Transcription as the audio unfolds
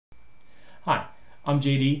Hi, I'm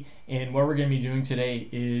JD, and what we're going to be doing today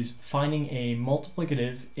is finding a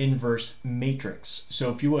multiplicative inverse matrix.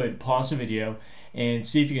 So if you would, pause the video and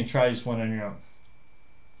see if you can try this one on your own.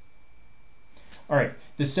 Alright,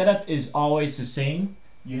 the setup is always the same.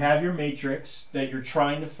 You have your matrix that you're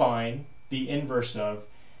trying to find the inverse of,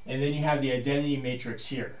 and then you have the identity matrix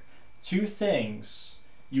here. Two things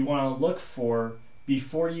you want to look for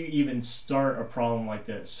before you even start a problem like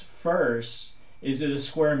this. First, is it a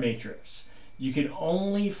square matrix? You can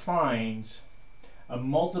only find a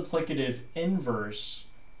multiplicative inverse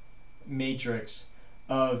matrix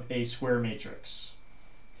of a square matrix.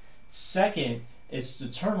 Second, its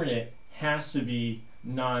determinant has to be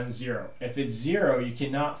non-zero. If it's zero, you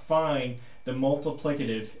cannot find the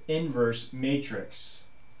multiplicative inverse matrix.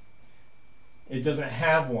 It doesn't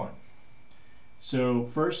have one. So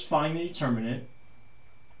first find the determinant.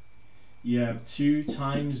 You have 2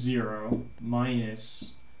 times 0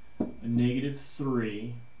 minus a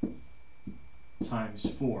 -3 times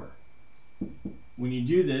 4. When you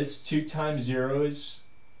do this, 2 times 0 is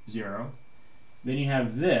 0. Then you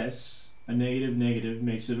have this, a negative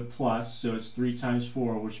makes it a plus, so it's 3 times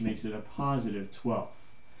 4, which makes it a positive 12.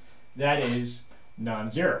 That is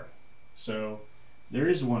non-zero. So there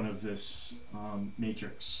is one of this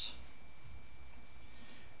matrix.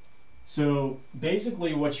 So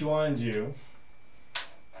basically what you want to do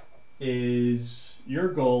is, your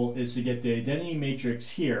goal is to get the identity matrix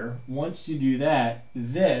here. Once you do that,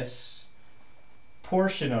 this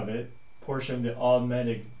portion of the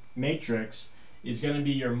augmented matrix, is going to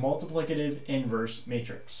be your multiplicative inverse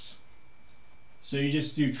matrix. So you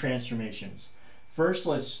just do transformations. First,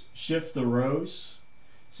 let's shift the rows.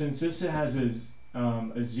 Since this has a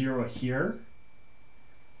 0 here,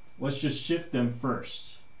 let's just shift them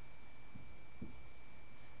first.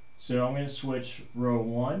 So I'm going to switch row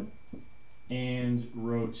 1 and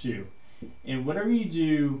row 2. And whatever you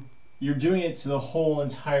do, you're doing it to the whole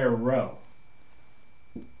entire row.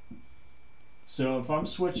 So if I'm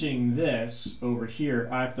switching this over here,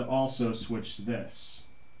 I have to also switch this.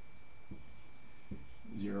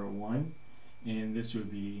 0, 1. And this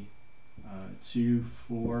would be 2,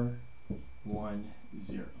 4, 1,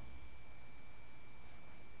 0.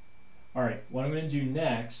 Alright, what I'm going to do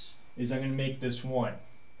next is I'm going to make this 1.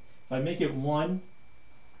 If I make it 1,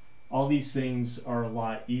 all these things are a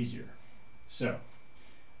lot easier. So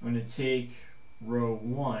I'm going to take row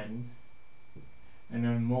 1 and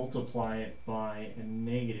then multiply it by a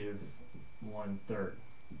 -1/3.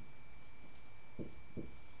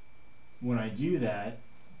 When I do that,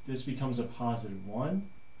 this becomes a positive 1.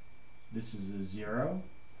 This is a 0.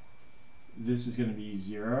 This is going to be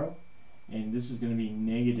 0. And this is going to be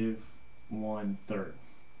 -1/3.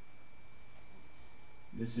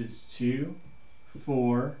 This is 2,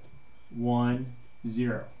 4, 1,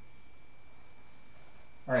 0.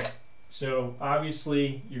 Alright, so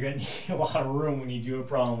obviously you're going to need a lot of room when you do a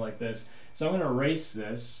problem like this. So I'm going to erase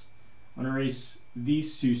this. I'm going to erase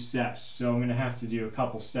these 2 steps. So I'm going to have to do a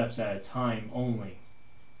couple steps at a time only.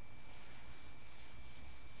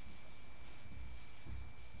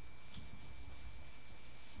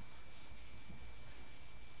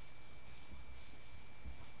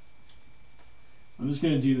 I'm just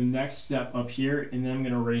going to do the next step up here, and then I'm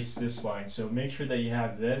going to erase this line. So make sure that you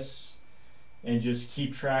have this, and just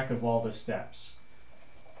keep track of all the steps.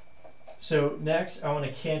 So next, I want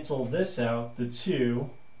to cancel this out, the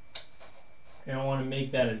 2, and I want to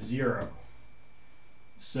make that a 0.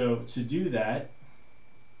 So to do that,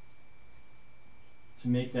 to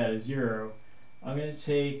make that a 0, I'm going to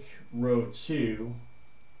take row 2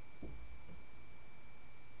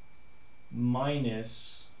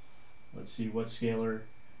 minus, let's see, what scalar?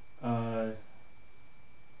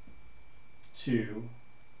 2,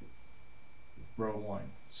 row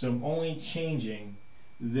 1. So I'm only changing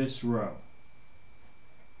this row.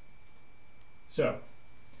 So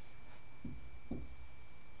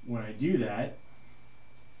when I do that,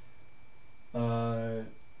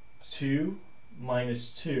 2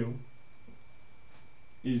 minus 2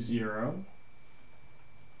 is 0.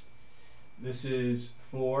 This is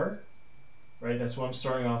 4. Right, that's what I'm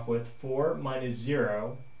starting off with. 4 minus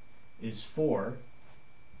 0 is 4.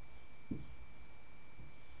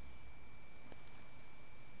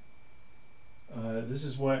 This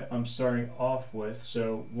is what I'm starting off with.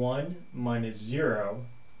 So 1 minus 0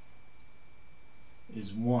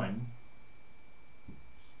 is 1.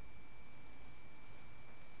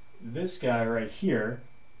 This guy right here,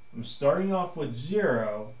 I'm starting off with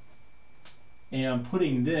 0, and I'm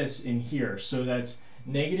putting this in here. So that's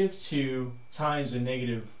 -2 times a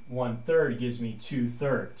 -1/3 gives me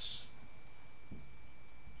 2/3.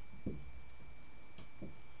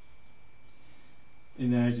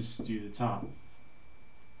 and then I just do the top.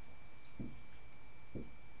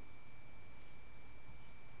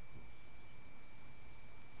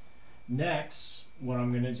 Next, what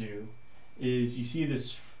I'm going to do is, you see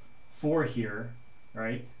this 4 here,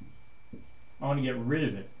 right? I want to get rid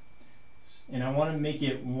of it. And I want to make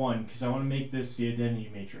it 1 because I want to make this the identity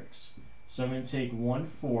matrix. So I'm going to take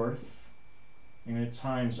 1/4, I'm going to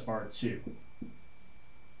times R2.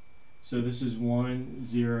 So this is 1,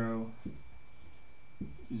 0,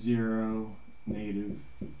 0, negative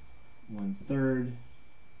 1/3.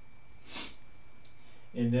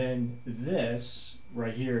 And then this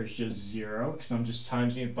right here is just 0 because I'm just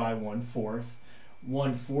timesing it by 1/4.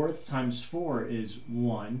 1/4 times 4 is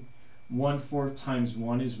 1. 1/4 times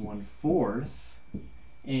 1 is 1/4.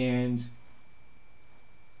 And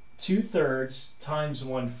 2/3 times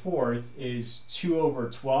 1/4 is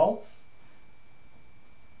 2/12.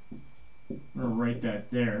 I'm going to write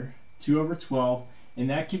that there. 2/12. And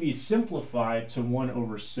that can be simplified to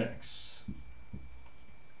 1/6.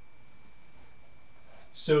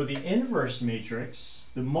 So the inverse matrix,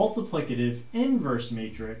 the multiplicative inverse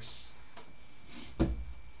matrix,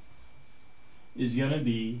 is going to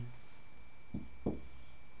be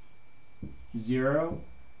 0,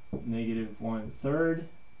 negative 1/3,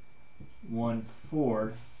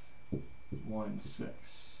 1/4,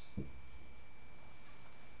 1/6.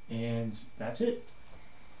 And that's it.